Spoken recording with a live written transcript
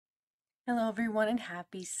Hello everyone and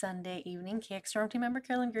happy Sunday evening. KX Storm Team member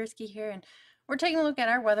Carolyn here, and we're taking a look at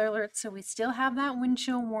our weather alerts. So we still have that wind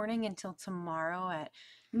chill warning until tomorrow at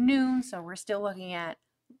noon. So we're still looking at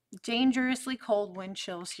dangerously cold wind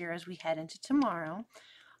chills here as we head into tomorrow.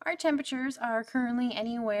 Our temperatures are currently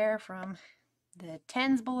anywhere from the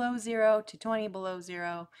 10s below zero to 20 below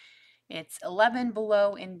zero. It's 11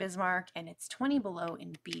 below in Bismarck and it's 20 below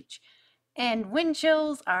in Beach. And wind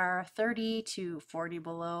chills are 30 to 40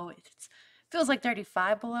 below. It feels like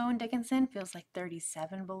 35 below in Dickinson, feels like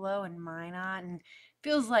 37 below in Minot, and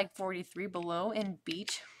feels like 43 below in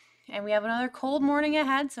Beach. And we have another cold morning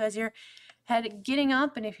ahead, so as you're getting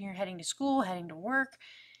up and if you're heading to school, heading to work,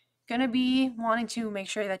 gonna be wanting to make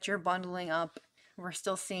sure that you're bundling up. We're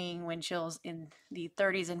still seeing wind chills in the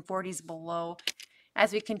 30s and 40s below.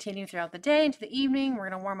 As we continue throughout the day into the evening, we're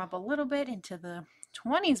going to warm up a little bit into the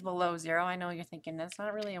 20s below zero. I know you're thinking that's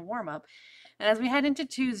not really a warm up. And as we head into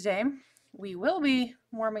Tuesday, we will be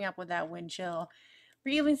warming up with that wind chill.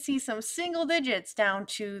 We even see some single digits down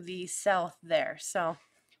to the south there. So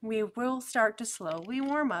we will start to slowly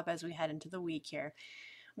warm up as we head into the week here.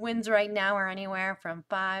 Winds right now are anywhere from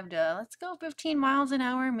 5 to, let's go, 15 miles an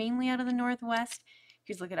hour, mainly out of the northwest. If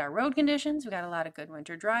you look at our road conditions, we got a lot of good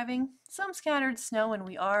winter driving, some scattered snow, and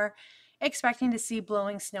we are expecting to see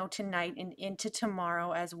blowing snow tonight and into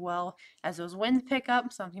tomorrow as well as those winds pick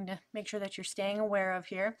up, something to make sure that you're staying aware of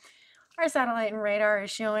here. Our satellite and radar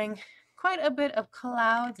is showing quite a bit of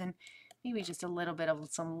clouds and maybe just a little bit of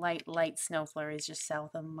some light snow flurries just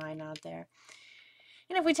south of Minot there.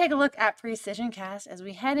 And if we take a look at precision cast as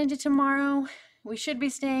we head into tomorrow, we should be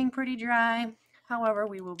staying pretty dry. However,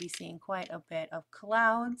 we will be seeing quite a bit of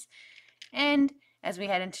clouds. And as we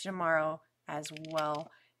head into tomorrow as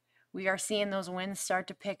well, we are seeing those winds start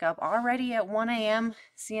to pick up already at 1 a.m.,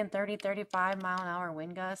 seeing 30, 35 mile an hour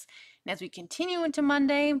wind gusts. And as we continue into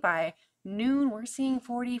Monday, by noon, we're seeing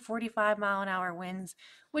 40, 45 mile an hour winds,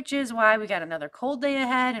 which is why we got another cold day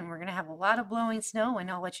ahead and we're going to have a lot of blowing snow. And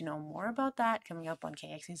I'll let you know more about that coming up on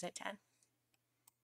KX News at 10.